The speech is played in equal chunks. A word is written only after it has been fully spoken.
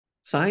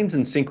Signs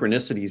and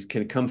synchronicities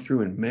can come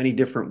through in many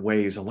different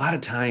ways. A lot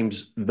of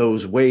times,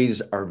 those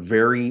ways are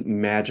very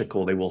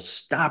magical. They will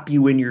stop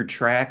you in your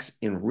tracks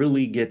and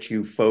really get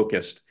you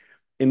focused.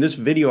 In this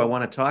video, I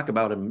want to talk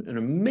about an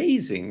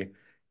amazing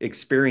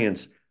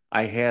experience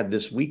I had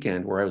this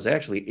weekend where I was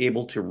actually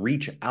able to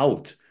reach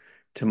out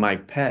to my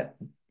pet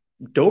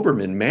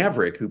Doberman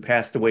Maverick, who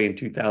passed away in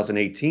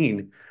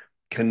 2018,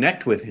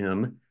 connect with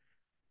him,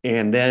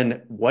 and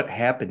then what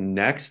happened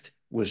next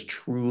was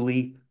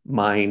truly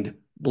mind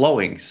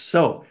blowing.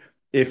 So,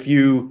 if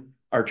you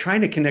are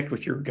trying to connect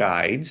with your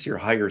guides, your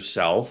higher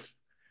self,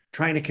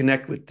 trying to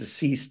connect with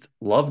deceased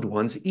loved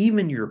ones,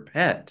 even your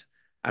pet,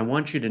 I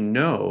want you to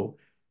know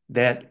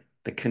that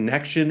the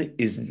connection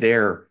is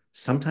there.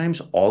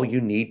 Sometimes all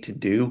you need to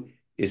do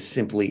is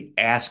simply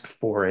ask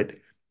for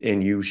it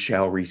and you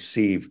shall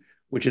receive,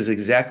 which is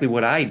exactly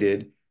what I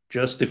did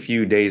just a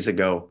few days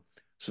ago.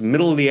 So,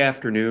 middle of the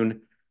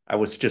afternoon, I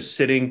was just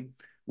sitting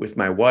with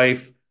my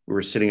wife. We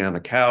were sitting on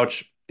the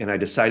couch, and I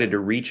decided to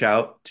reach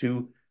out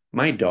to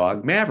my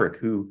dog, Maverick,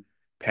 who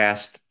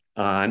passed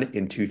on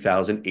in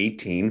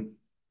 2018.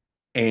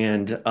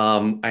 And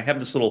I have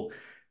this little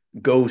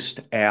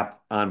Ghost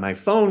app on my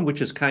phone, which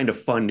is kind of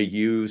fun to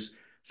use.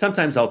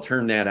 Sometimes I'll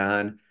turn that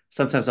on.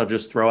 Sometimes I'll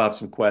just throw out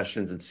some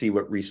questions and see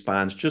what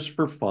responds just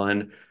for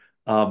fun.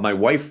 My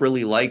wife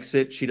really likes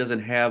it. She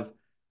doesn't have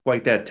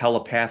quite that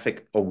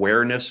telepathic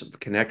awareness of the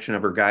connection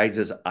of her guides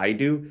as I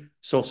do.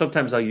 So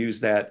sometimes I'll use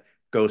that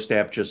Ghost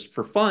app just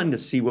for fun to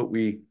see what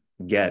we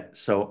get.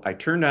 So I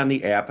turned on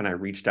the app and I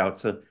reached out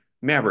to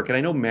Maverick. And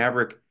I know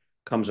Maverick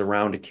comes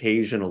around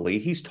occasionally.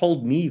 He's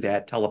told me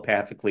that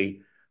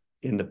telepathically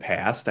in the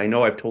past. I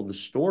know I've told the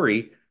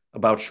story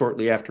about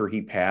shortly after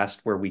he passed,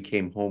 where we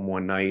came home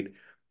one night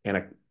and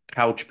a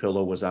couch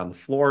pillow was on the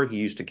floor. He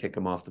used to kick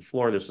him off the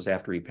floor. This was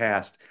after he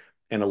passed.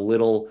 And a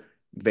little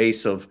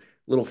vase of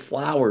little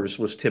flowers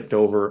was tipped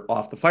over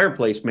off the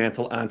fireplace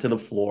mantle onto the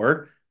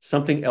floor.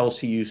 Something else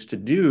he used to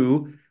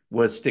do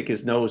was stick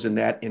his nose in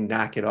that and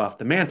knock it off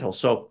the mantle.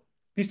 So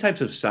these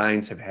types of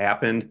signs have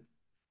happened.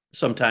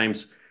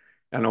 Sometimes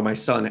I know my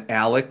son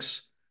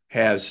Alex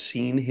has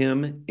seen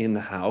him in the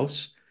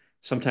house.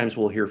 Sometimes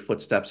we'll hear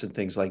footsteps and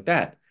things like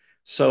that.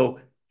 So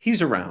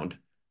he's around.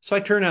 So I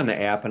turned on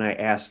the app and I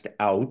asked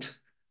out,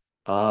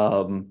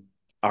 um,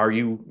 are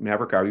you,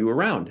 Maverick, are you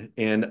around?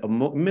 And a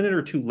minute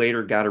or two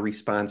later, got a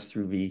response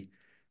through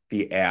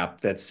the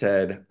app that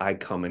said, I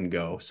come and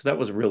go. So that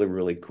was really,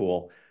 really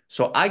cool.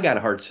 So I got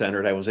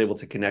heart-centered. I was able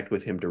to connect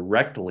with him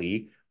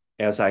directly,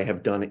 as I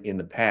have done in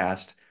the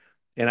past.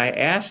 And I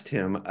asked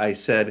him, I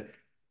said,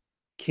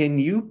 can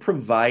you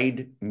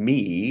provide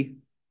me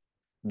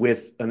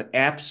with an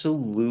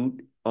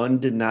absolute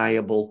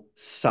undeniable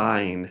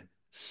sign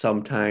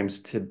sometime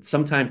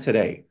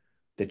today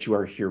that you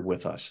are here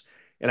with us?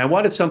 And I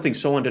wanted something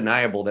so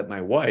undeniable that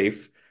my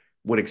wife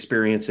would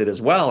experience it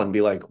as well and be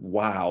like,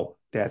 wow,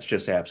 that's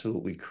just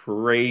absolutely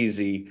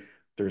crazy.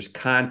 There's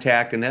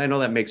contact. And then I know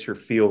that makes her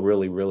feel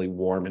really, really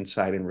warm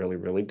inside and really,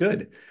 really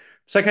good.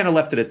 So I kind of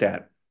left it at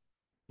that.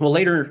 Well,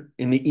 later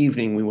in the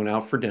evening, we went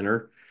out for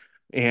dinner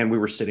and we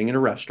were sitting in a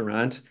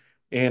restaurant.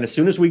 And as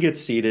soon as we get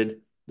seated,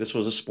 this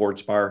was a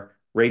sports bar,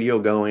 radio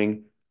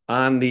going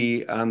on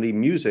the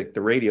music,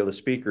 the radio, the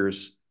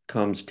speakers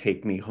comes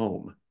 "Take Me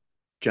Home."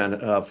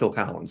 Phil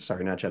Collins,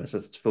 sorry, not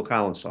Genesis, it's Phil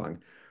Collins song,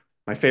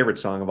 my favorite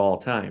song of all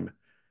time.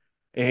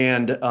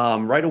 And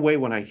right away,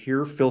 when I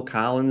hear Phil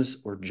Collins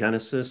or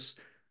Genesis,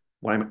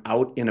 when I'm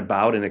out and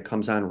about and it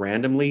comes on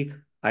randomly,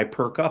 I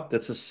perk up.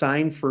 That's a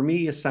sign for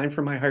me, a sign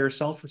for my higher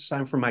self, a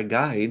sign for my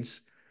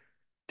guides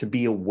to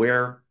be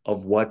aware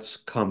of what's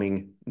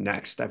coming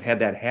next. I've had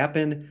that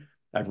happen.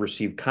 I've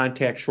received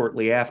contact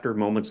shortly after,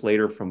 moments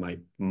later, from my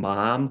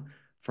mom,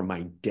 from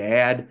my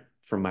dad,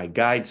 from my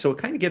guide. So it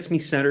kind of gets me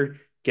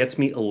centered, gets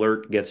me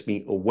alert, gets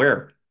me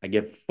aware. I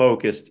get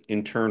focused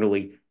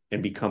internally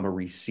and become a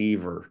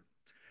receiver.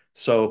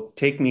 So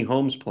Take Me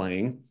Home's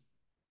playing,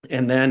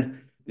 and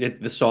then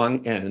the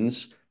song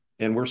ends,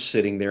 and we're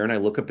sitting there, and I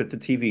look up at the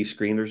TV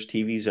screen. There's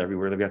TVs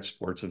everywhere. They've got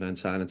sports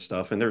events on and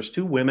stuff. And there's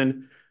two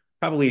women,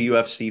 probably a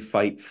UFC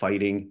fight,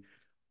 fighting.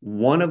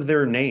 One of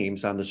their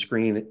names on the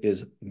screen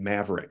is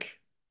Maverick.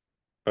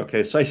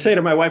 Okay, so I say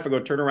to my wife, I go,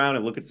 turn around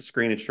and look at the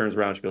screen. And she turns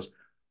around. She goes,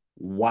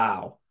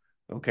 wow.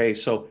 Okay,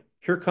 so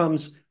here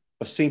comes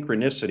a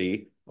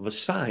synchronicity of a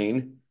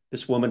sign.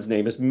 This woman's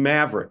name is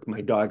Maverick.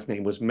 My dog's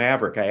name was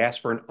Maverick. I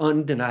asked for an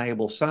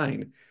undeniable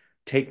sign.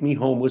 Take Me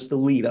Home was the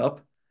lead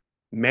up.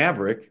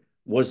 Maverick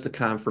was the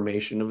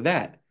confirmation of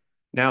that.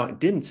 Now, it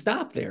didn't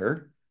stop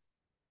there.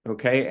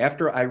 Okay.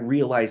 After I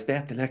realized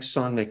that, the next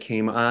song that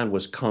came on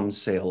was Come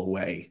Sail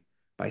Away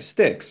by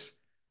Styx.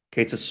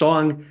 Okay. It's a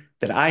song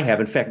that I have.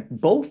 In fact,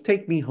 both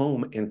Take Me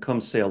Home and Come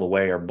Sail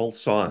Away are both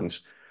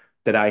songs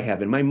that I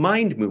have in my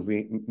mind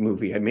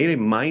movie. I made a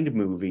mind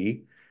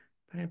movie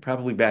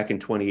probably back in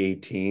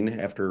 2018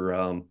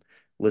 after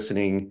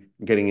listening,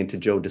 getting into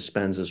Joe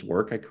Dispenza's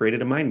work. I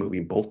created a mind movie.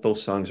 Both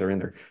those songs are in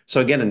there.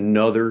 So again,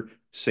 another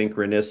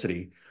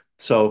synchronicity.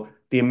 So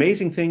the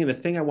amazing thing and the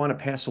thing I want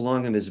to pass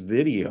along in this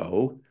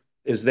video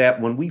is that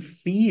when we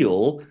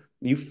feel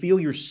you feel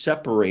you're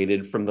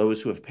separated from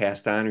those who have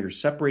passed on, or you're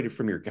separated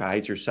from your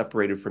guides, you're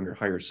separated from your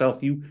higher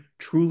self. You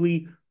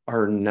truly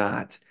are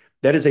not.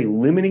 That is a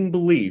limiting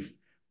belief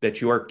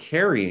that you are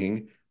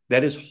carrying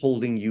that is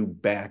holding you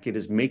back. It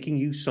is making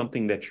you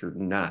something that you're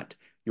not.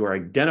 You are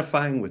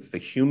identifying with the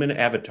human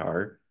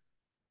avatar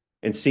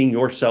and seeing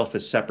yourself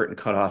as separate and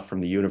cut off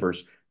from the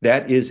universe.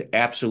 That is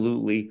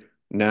absolutely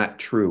not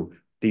true.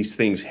 These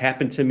things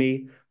happen to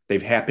me.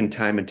 They've happened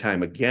time and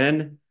time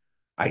again.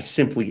 I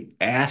simply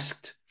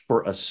asked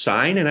for a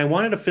sign, and I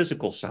wanted a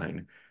physical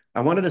sign.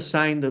 I wanted a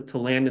sign to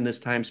land in this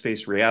time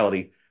space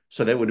reality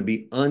so that it would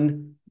be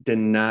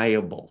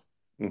undeniable.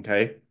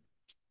 Okay.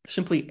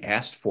 Simply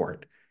asked for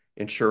it.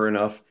 And sure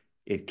enough,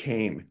 it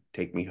came.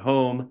 Take me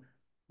home.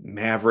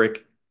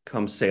 Maverick,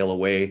 come sail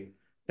away.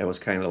 That was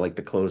kind of like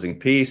the closing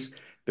piece.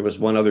 There was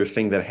one other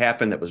thing that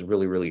happened that was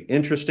really, really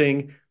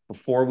interesting.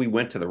 Before we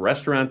went to the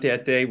restaurant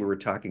that day, we were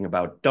talking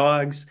about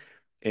dogs.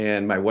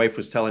 And my wife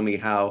was telling me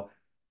how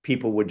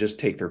people would just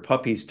take their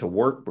puppies to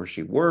work where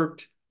she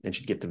worked and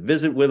she'd get to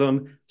visit with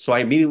them. So I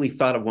immediately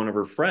thought of one of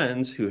her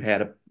friends who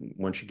had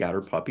when she got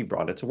her puppy,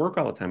 brought it to work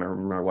all the time. I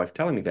remember my wife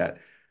telling me that.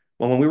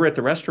 Well, when we were at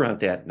the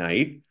restaurant that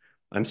night,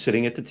 I'm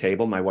sitting at the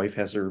table. My wife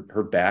has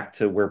her back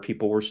to where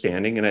people were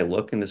standing, and I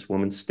look, and this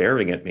woman's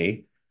staring at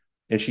me,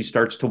 and she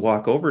starts to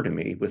walk over to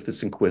me with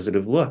this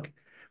inquisitive look.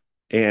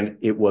 And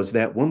it was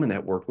that woman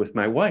that worked with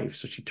my wife.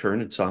 So she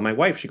turned and saw my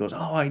wife. She goes,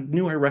 "Oh, I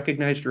knew I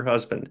recognized your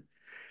husband."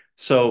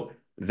 So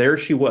there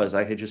she was.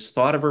 I had just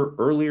thought of her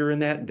earlier in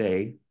that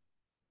day,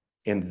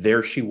 and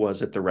there she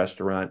was at the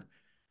restaurant.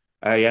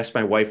 I asked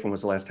my wife when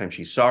was the last time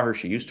she saw her.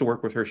 She used to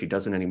work with her. She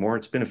doesn't anymore.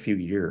 It's been a few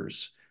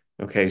years.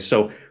 Okay,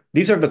 so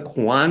these are the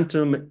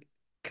quantum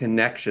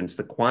connections,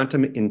 the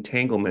quantum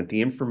entanglement,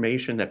 the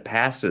information that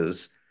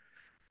passes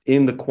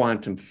in the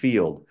quantum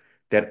field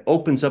that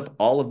opens up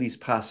all of these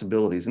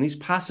possibilities. And these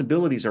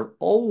possibilities are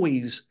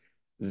always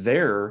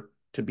there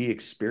to be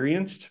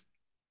experienced.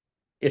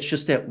 It's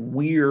just that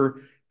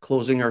we're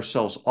closing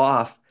ourselves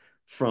off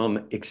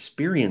from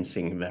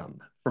experiencing them,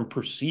 from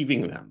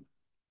perceiving them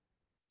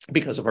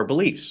because of our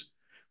beliefs.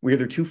 We're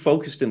either too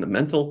focused in the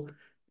mental,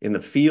 in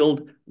the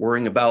field,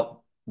 worrying about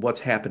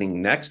what's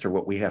happening next or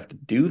what we have to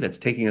do that's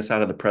taking us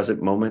out of the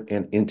present moment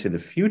and into the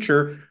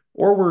future,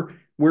 or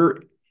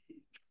we're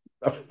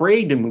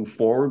afraid to move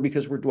forward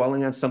because we're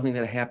dwelling on something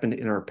that happened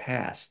in our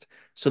past.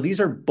 So these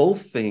are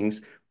both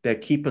things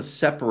that keep us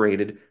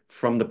separated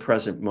from the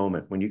present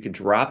moment. When you can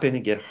drop in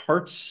and get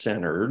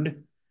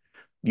heart-centered,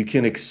 you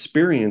can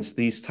experience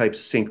these types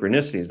of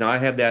synchronicities. Now, I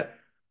have that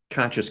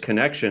conscious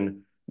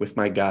connection with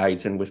my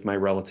guides and with my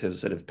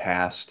relatives that have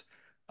passed.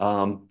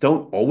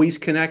 Don't always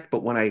connect,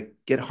 but when I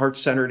get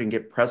heart-centered and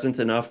get present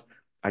enough,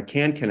 I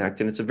can connect.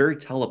 And it's a very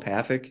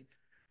telepathic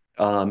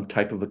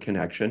type of a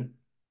connection.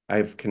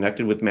 I've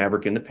connected with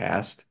Maverick in the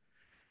past.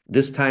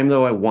 This time,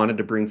 though, I wanted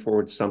to bring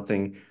forward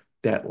something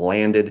that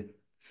landed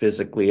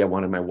physically. I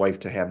wanted my wife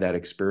to have that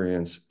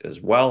experience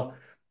as well.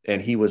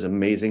 And he was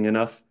amazing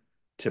enough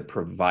to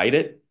provide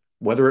it,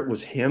 whether it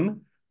was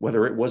him,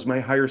 whether it was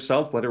my higher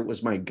self, whether it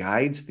was my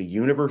guides, the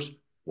universe,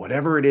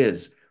 whatever it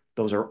is.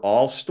 Those are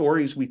all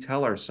stories we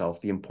tell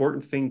ourselves. The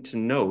important thing to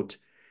note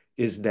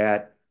is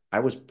that I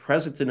was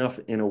present enough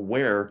and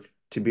aware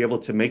to be able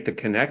to make the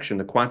connection,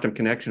 the quantum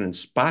connection, and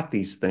spot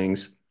these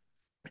things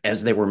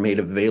as they were made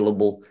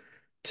available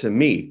to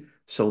me.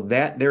 So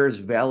that there is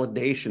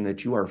validation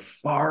that you are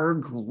far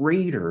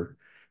greater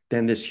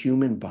than this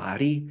human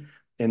body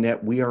and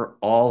that we are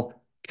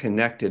all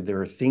connected.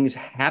 There are things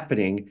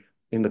happening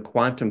in the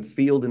quantum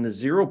field, in the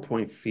 0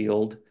 point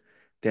field,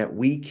 that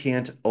we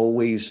can't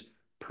always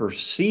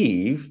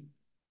perceive,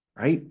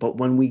 right? But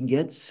when we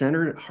get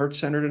centered,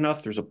 heart-centered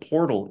enough, there's a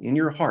portal in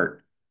your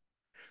heart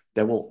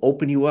that will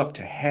open you up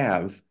to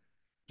have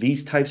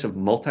these types of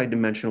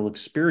multidimensional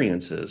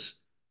experiences.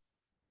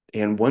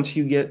 And once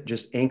you get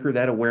just anchor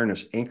that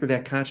awareness, anchor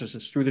that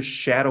consciousness through the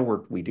shadow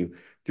work we do,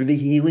 through the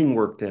healing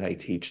work that I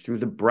teach, through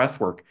the breath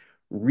work,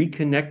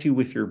 reconnect you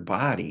with your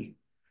body,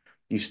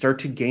 you start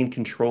to gain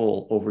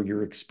control over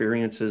your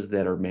experiences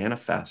that are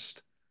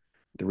manifest,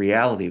 the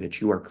reality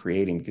that you are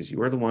creating, because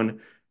you are the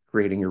one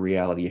creating your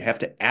reality. You have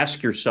to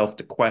ask yourself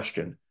the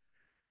question,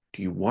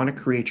 do you want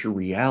to create your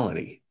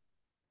reality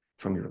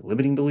from your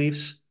limiting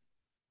beliefs?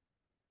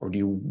 Or do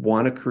you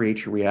want to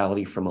create your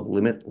reality from a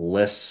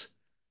limitless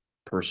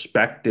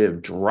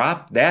perspective?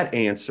 Drop that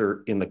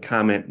answer in the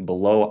comment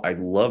below. I'd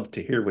love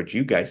to hear what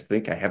you guys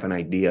think. I have an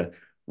idea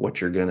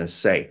what you're going to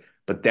say,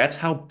 but that's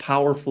how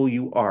powerful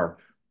you are.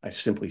 I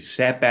simply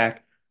sat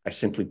back, I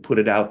simply put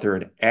it out there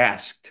and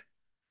asked,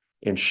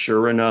 and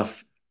sure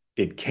enough,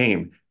 it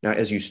came. Now,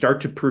 as you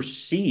start to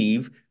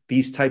perceive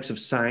these types of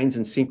signs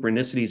and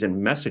synchronicities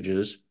and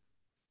messages,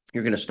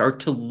 you're going to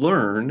start to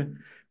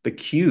learn the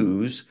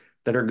cues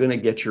that are going to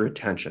get your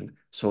attention.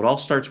 So it all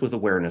starts with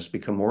awareness.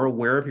 Become more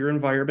aware of your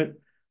environment,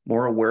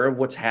 more aware of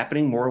what's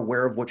happening, more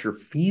aware of what you're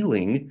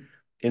feeling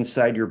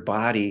inside your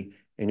body.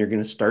 And you're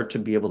going to start to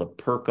be able to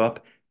perk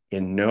up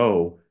and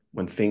know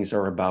when things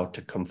are about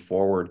to come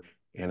forward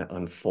and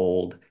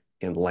unfold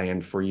and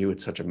land for you.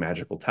 It's such a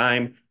magical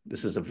time.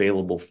 This is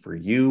available for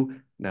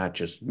you, not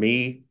just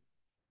me.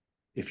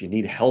 If you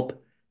need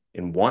help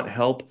and want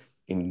help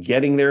in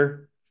getting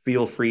there,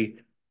 feel free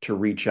to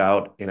reach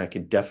out, and I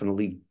could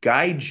definitely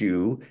guide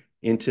you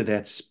into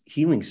that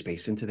healing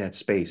space, into that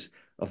space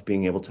of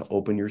being able to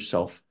open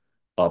yourself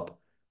up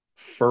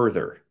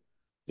further.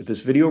 If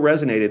this video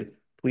resonated,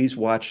 please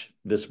watch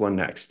this one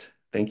next.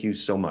 Thank you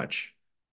so much.